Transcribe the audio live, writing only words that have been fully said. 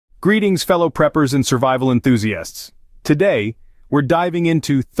Greetings, fellow preppers and survival enthusiasts. Today, we're diving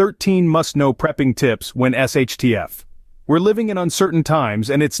into 13 must-know prepping tips when SHTF. We're living in uncertain times,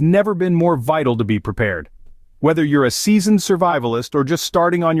 and it's never been more vital to be prepared. Whether you're a seasoned survivalist or just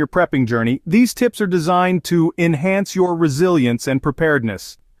starting on your prepping journey, these tips are designed to enhance your resilience and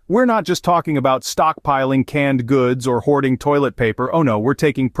preparedness. We're not just talking about stockpiling canned goods or hoarding toilet paper. Oh no, we're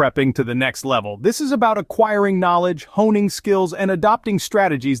taking prepping to the next level. This is about acquiring knowledge, honing skills, and adopting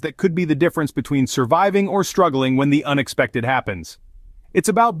strategies that could be the difference between surviving or struggling when the unexpected happens. It's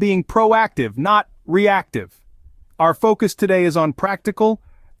about being proactive, not reactive. Our focus today is on practical,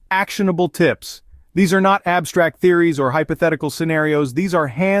 actionable tips. These are not abstract theories or hypothetical scenarios. These are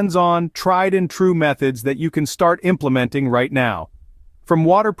hands-on, tried-and-true methods that you can start implementing right now. From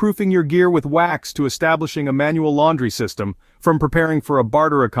waterproofing your gear with wax to establishing a manual laundry system, from preparing for a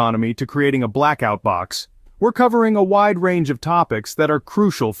barter economy to creating a blackout box, we're covering a wide range of topics that are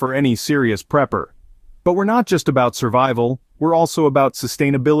crucial for any serious prepper. But we're not just about survival, we're also about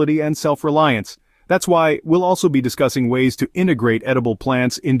sustainability and self-reliance. That's why we'll also be discussing ways to integrate edible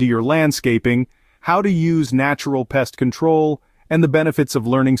plants into your landscaping, how to use natural pest control, and the benefits of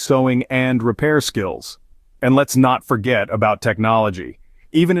learning sewing and repair skills. And let's not forget about technology.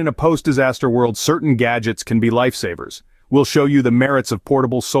 Even in a post-disaster world, certain gadgets can be lifesavers. We'll show you the merits of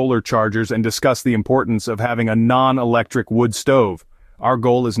portable solar chargers and discuss the importance of having a non-electric wood stove. Our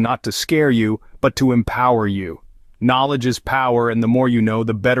goal is not to scare you, but to empower you. Knowledge is power, and the more you know,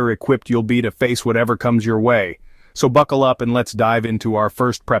 the better equipped you'll be to face whatever comes your way. So buckle up and let's dive into our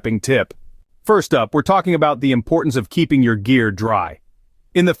first prepping tip. First up, we're talking about the importance of keeping your gear dry.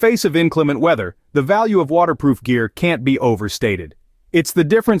 In the face of inclement weather, the value of waterproof gear can't be overstated. It's the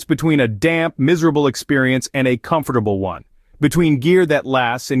difference between a damp, miserable experience and a comfortable one. Between gear that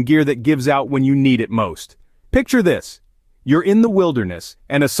lasts and gear that gives out when you need it most. Picture this. You're in the wilderness,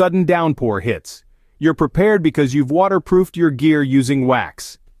 and a sudden downpour hits. You're prepared because you've waterproofed your gear using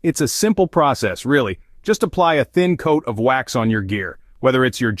wax. It's a simple process, really. Just apply a thin coat of wax on your gear, whether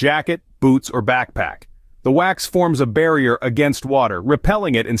it's your jacket, boots, or backpack. The wax forms a barrier against water,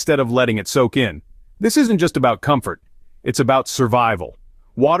 repelling it instead of letting it soak in. This isn't just about comfort. It's about survival.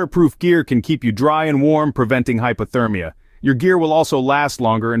 Waterproof gear can keep you dry and warm, preventing hypothermia. Your gear will also last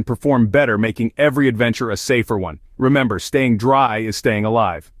longer and perform better, making every adventure a safer one. Remember, staying dry is staying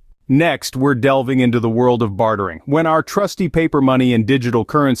alive. Next, we're delving into the world of bartering. When our trusty paper money and digital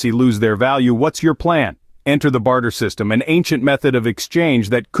currency lose their value, what's your plan? Enter the barter system, an ancient method of exchange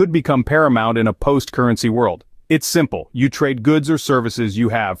that could become paramount in a post-currency world. It's simple. You trade goods or services you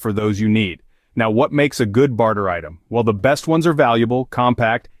have for those you need. Now, what makes a good barter item? Well, the best ones are valuable,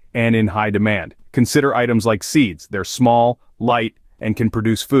 compact, and in high demand. Consider items like seeds. They're small, light, and can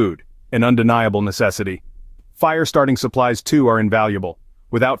produce food, an undeniable necessity. Fire-starting supplies, too, are invaluable.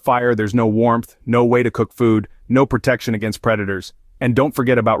 Without fire, there's no warmth, no way to cook food, no protection against predators. And don't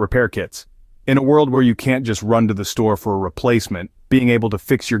forget about repair kits. In a world where you can't just run to the store for a replacement, being able to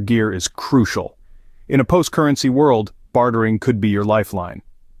fix your gear is crucial. In a post-currency world, bartering could be your lifeline.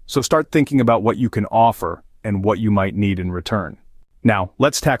 So start thinking about what you can offer and what you might need in return. Now,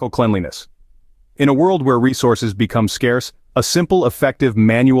 let's tackle cleanliness. In a world where resources become scarce, a simple, effective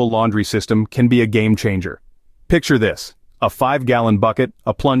manual laundry system can be a game changer. Picture this: a 5-gallon bucket,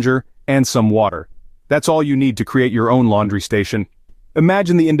 a plunger, and some water. That's all you need to create your own laundry station.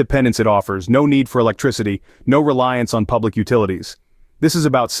 Imagine the independence it offers: no need for electricity, no reliance on public utilities. This is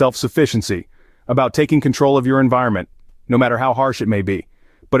about self-sufficiency, about taking control of your environment, no matter how harsh it may be.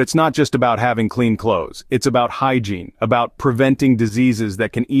 But it's not just about having clean clothes. It's about hygiene, about preventing diseases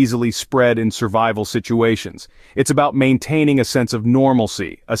that can easily spread in survival situations. It's about maintaining a sense of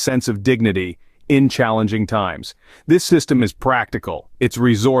normalcy, a sense of dignity in challenging times. This system is practical, it's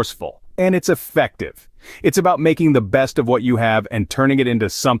resourceful, and it's effective. It's about making the best of what you have and turning it into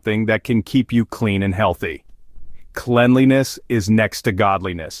something that can keep you clean and healthy. Cleanliness is next to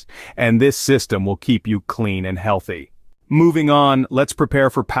godliness, and this system will keep you clean and healthy. Moving on, let's prepare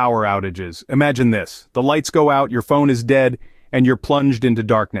for power outages. Imagine this: the lights go out, your phone is dead, and you're plunged into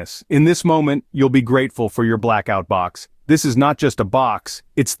darkness. In this moment, you'll be grateful for your blackout box. This is not just a box,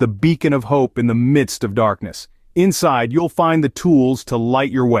 it's the beacon of hope in the midst of darkness. Inside, you'll find the tools to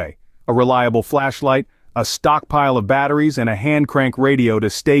light your way: a reliable flashlight, a stockpile of batteries, and a hand-crank radio to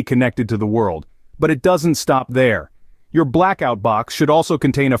stay connected to the world. But it doesn't stop there. Your blackout box should also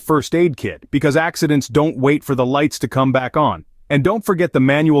contain a first aid kit, because accidents don't wait for the lights to come back on. And don't forget the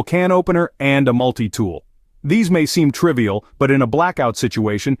manual can opener and a multi-tool. These may seem trivial, but in a blackout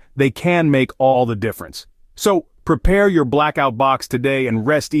situation, they can make all the difference. So, prepare your blackout box today and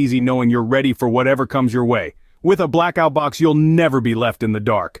rest easy knowing you're ready for whatever comes your way. With a blackout box, you'll never be left in the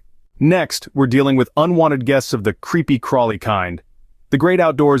dark. Next, we're dealing with unwanted guests of the creepy crawly kind. The great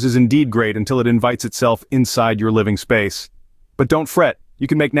outdoors is indeed great until it invites itself inside your living space. But don't fret, you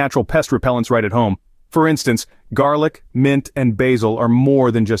can make natural pest repellents right at home. For instance, garlic, mint, and basil are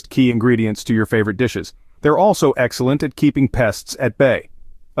more than just key ingredients to your favorite dishes. They're also excellent at keeping pests at bay.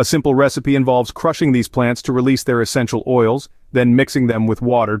 A simple recipe involves crushing these plants to release their essential oils, then mixing them with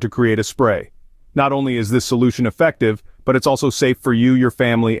water to create a spray. Not only is this solution effective, but it's also safe for you, your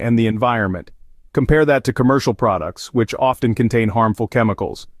family, and the environment. Compare that to commercial products, which often contain harmful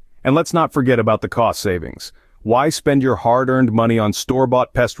chemicals. And let's not forget about the cost savings. Why spend your hard-earned money on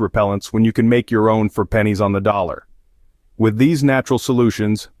store-bought pest repellents when you can make your own for pennies on the dollar? With these natural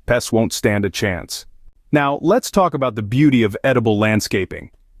solutions, pests won't stand a chance. Now, let's talk about the beauty of edible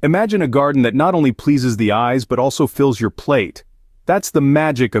landscaping. Imagine a garden that not only pleases the eyes but also fills your plate. That's the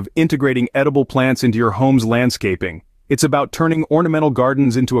magic of integrating edible plants into your home's landscaping. It's about turning ornamental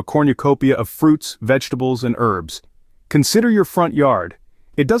gardens into a cornucopia of fruits, vegetables, and herbs. Consider your front yard.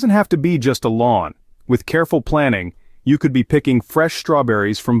 It doesn't have to be just a lawn. With careful planning, you could be picking fresh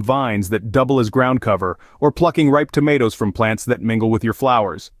strawberries from vines that double as ground cover, or plucking ripe tomatoes from plants that mingle with your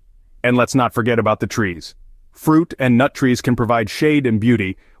flowers. And let's not forget about the trees. Fruit and nut trees can provide shade and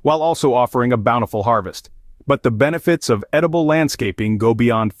beauty, while also offering a bountiful harvest. But the benefits of edible landscaping go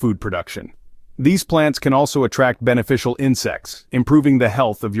beyond food production. These plants can also attract beneficial insects, improving the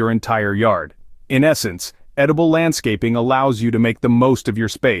health of your entire yard. In essence, edible landscaping allows you to make the most of your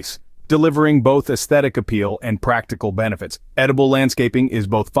space, delivering both aesthetic appeal and practical benefits. Edible landscaping is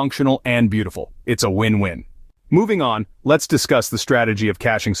both functional and beautiful. It's a win-win. Moving on, let's discuss the strategy of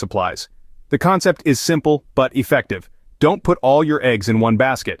caching supplies. The concept is simple but effective. Don't put all your eggs in one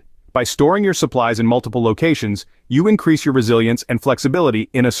basket. By storing your supplies in multiple locations, you increase your resilience and flexibility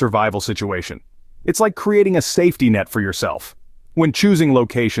in a survival situation. It's like creating a safety net for yourself. When choosing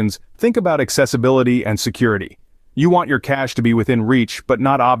locations, think about accessibility and security. You want your cache to be within reach but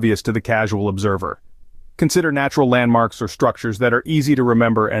not obvious to the casual observer. Consider natural landmarks or structures that are easy to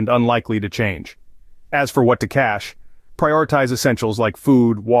remember and unlikely to change. As for what to cache, prioritize essentials like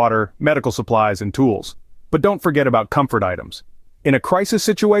food, water, medical supplies, and tools. But don't forget about comfort items. In a crisis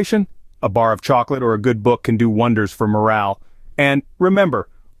situation, a bar of chocolate or a good book can do wonders for morale. And remember,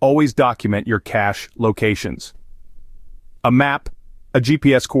 always document your cache locations. A map, a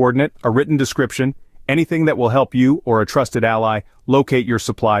GPS coordinate, a written description, anything that will help you or a trusted ally locate your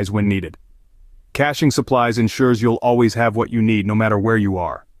supplies when needed. Caching supplies ensures you'll always have what you need no matter where you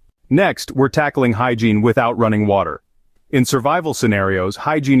are. Next, we're tackling hygiene without running water. In survival scenarios,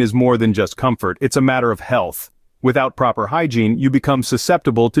 hygiene is more than just comfort, it's a matter of health. Without proper hygiene, you become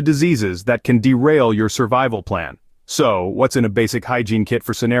susceptible to diseases that can derail your survival plan. So, what's in a basic hygiene kit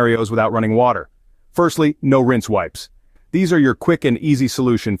for scenarios without running water? Firstly, no rinse wipes. These are your quick and easy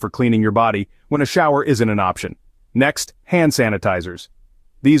solution for cleaning your body when a shower isn't an option. Next, hand sanitizers.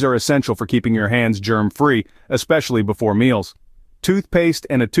 These are essential for keeping your hands germ-free, especially before meals. Toothpaste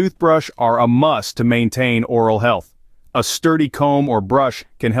and a toothbrush are a must to maintain oral health. A sturdy comb or brush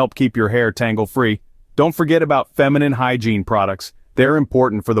can help keep your hair tangle-free. Don't forget about feminine hygiene products. They're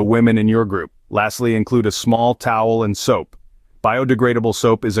important for the women in your group. Lastly, include a small towel and soap. Biodegradable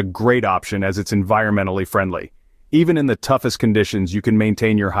soap is a great option as it's environmentally friendly. Even in the toughest conditions, you can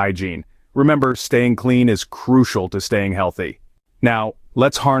maintain your hygiene. Remember, staying clean is crucial to staying healthy. Now,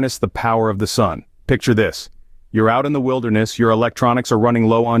 let's harness the power of the sun. Picture this. You're out in the wilderness, your electronics are running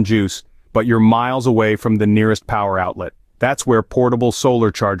low on juice, but you're miles away from the nearest power outlet. That's where portable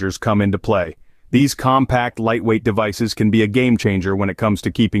solar chargers come into play. These compact, lightweight devices can be a game changer when it comes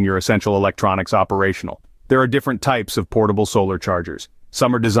to keeping your essential electronics operational. There are different types of portable solar chargers.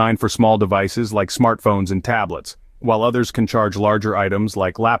 Some are designed for small devices like smartphones and tablets, while others can charge larger items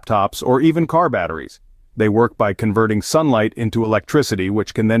like laptops or even car batteries. They work by converting sunlight into electricity,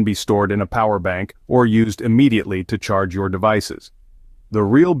 which can then be stored in a power bank or used immediately to charge your devices. The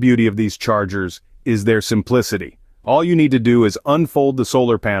real beauty of these chargers is their simplicity. All you need to do is unfold the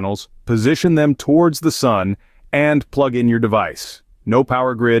solar panels, position them towards the sun, and plug in your device. No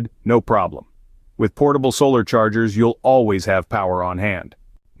power grid, no problem. With portable solar chargers, you'll always have power on hand.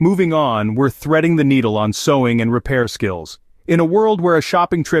 Moving on, we're threading the needle on sewing and repair skills. In a world where a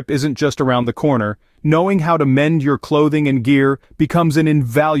shopping trip isn't just around the corner, knowing how to mend your clothing and gear becomes an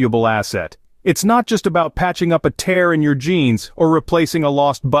invaluable asset. It's not just about patching up a tear in your jeans or replacing a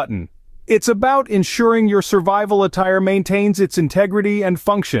lost button. It's about ensuring your survival attire maintains its integrity and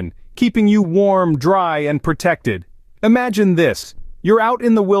function, keeping you warm, dry, and protected. Imagine this. You're out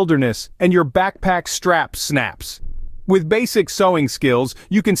in the wilderness and your backpack strap snaps. With basic sewing skills,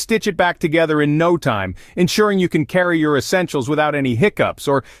 you can stitch it back together in no time, ensuring you can carry your essentials without any hiccups,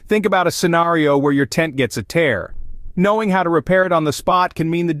 or think about a scenario where your tent gets a tear. Knowing how to repair it on the spot can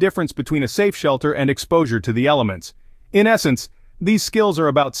mean the difference between a safe shelter and exposure to the elements. In essence, these skills are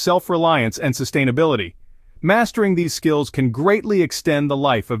about self-reliance and sustainability. Mastering these skills can greatly extend the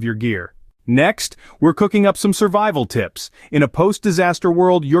life of your gear. Next, we're cooking up some survival tips. In a post-disaster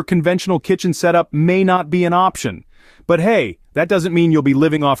world, your conventional kitchen setup may not be an option. But hey, that doesn't mean you'll be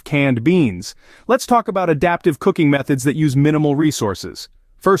living off canned beans. Let's talk about adaptive cooking methods that use minimal resources.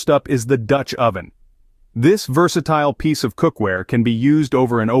 First up is the Dutch oven. This versatile piece of cookware can be used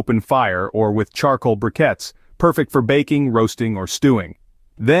over an open fire or with charcoal briquettes, perfect for baking, roasting, or stewing.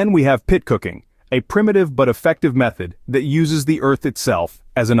 Then we have pit cooking, a primitive but effective method that uses the earth itself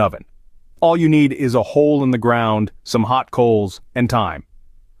as an oven. All you need is a hole in the ground, some hot coals, and time.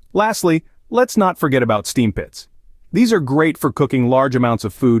 Lastly, let's not forget about steam pits. These are great for cooking large amounts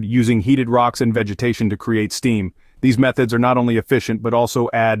of food using heated rocks and vegetation to create steam. These methods are not only efficient but also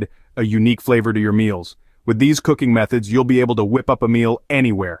add a unique flavor to your meals. With these cooking methods, you'll be able to whip up a meal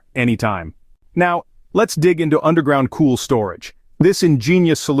anywhere, anytime. Now, let's dig into underground cool storage. This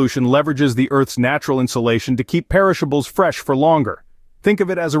ingenious solution leverages the Earth's natural insulation to keep perishables fresh for longer. Think of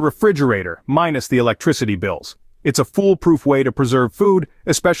it as a refrigerator, minus the electricity bills. It's a foolproof way to preserve food,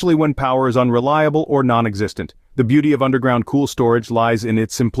 especially when power is unreliable or non-existent. The beauty of underground cool storage lies in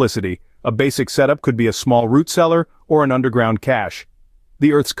its simplicity. A basic setup could be a small root cellar or an underground cache.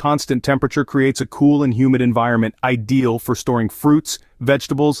 The Earth's constant temperature creates a cool and humid environment ideal for storing fruits,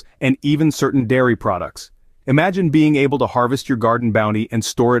 vegetables, and even certain dairy products. Imagine being able to harvest your garden bounty and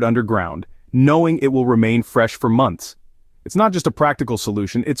store it underground, knowing it will remain fresh for months. It's not just a practical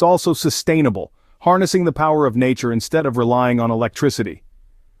solution, it's also sustainable, harnessing the power of nature instead of relying on electricity.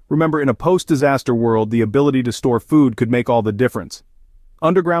 Remember, in a post-disaster world, the ability to store food could make all the difference.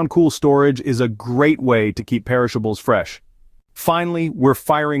 Underground cool storage is a great way to keep perishables fresh. Finally, we're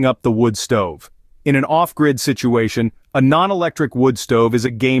firing up the wood stove. In an off-grid situation, a non-electric wood stove is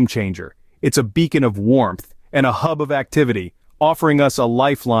a game changer. It's a beacon of warmth and a hub of activity, offering us a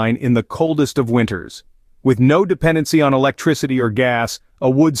lifeline in the coldest of winters. With no dependency on electricity or gas, a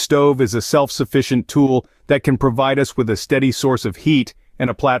wood stove is a self-sufficient tool that can provide us with a steady source of heat and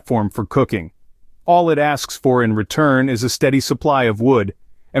a platform for cooking. All it asks for in return is a steady supply of wood,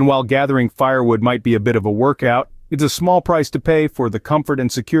 and while gathering firewood might be a bit of a workout, it's a small price to pay for the comfort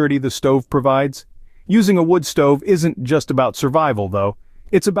and security the stove provides. Using a wood stove isn't just about survival, though.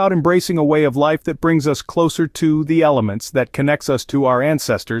 It's about embracing a way of life that brings us closer to the elements, that connects us to our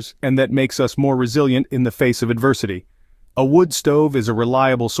ancestors, and that makes us more resilient in the face of adversity. A wood stove is a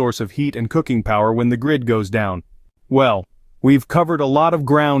reliable source of heat and cooking power when the grid goes down. Well, we've covered a lot of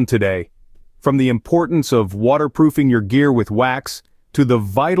ground today. From the importance of waterproofing your gear with wax, to the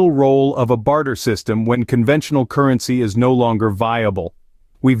vital role of a barter system when conventional currency is no longer viable.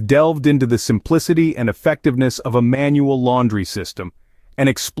 We've delved into the simplicity and effectiveness of a manual laundry system, and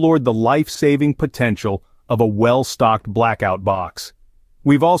explored the life-saving potential of a well-stocked blackout box.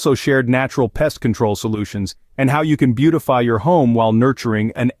 We've also shared natural pest control solutions and how you can beautify your home while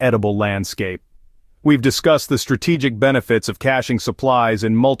nurturing an edible landscape. We've discussed the strategic benefits of caching supplies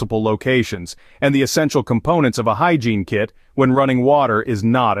in multiple locations, and the essential components of a hygiene kit when running water is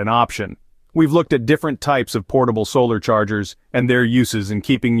not an option. We've looked at different types of portable solar chargers and their uses in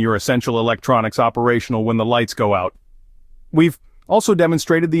keeping your essential electronics operational when the lights go out. We've also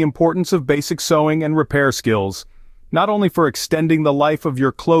demonstrated the importance of basic sewing and repair skills, not only for extending the life of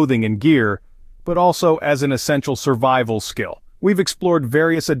your clothing and gear, but also as an essential survival skill. We've explored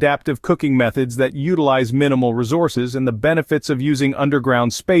various adaptive cooking methods that utilize minimal resources and the benefits of using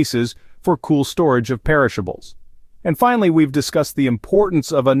underground spaces for cool storage of perishables. And finally, we've discussed the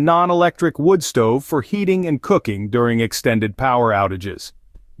importance of a non-electric wood stove for heating and cooking during extended power outages.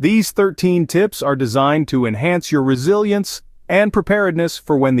 These 13 tips are designed to enhance your resilience and preparedness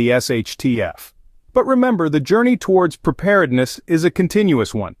for when the SHTF. But remember, the journey towards preparedness is a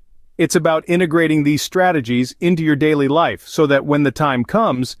continuous one. It's about integrating these strategies into your daily life so that when the time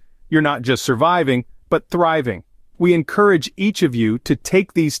comes, you're not just surviving, but thriving. We encourage each of you to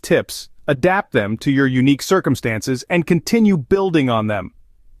take these tips, adapt them to your unique circumstances, and continue building on them.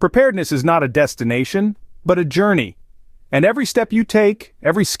 Preparedness is not a destination, but a journey. And every step you take,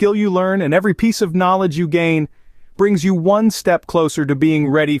 every skill you learn, and every piece of knowledge you gain brings you one step closer to being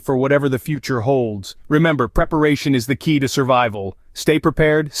ready for whatever the future holds. Remember, preparation is the key to survival. Stay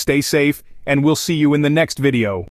prepared, stay safe, and we'll see you in the next video.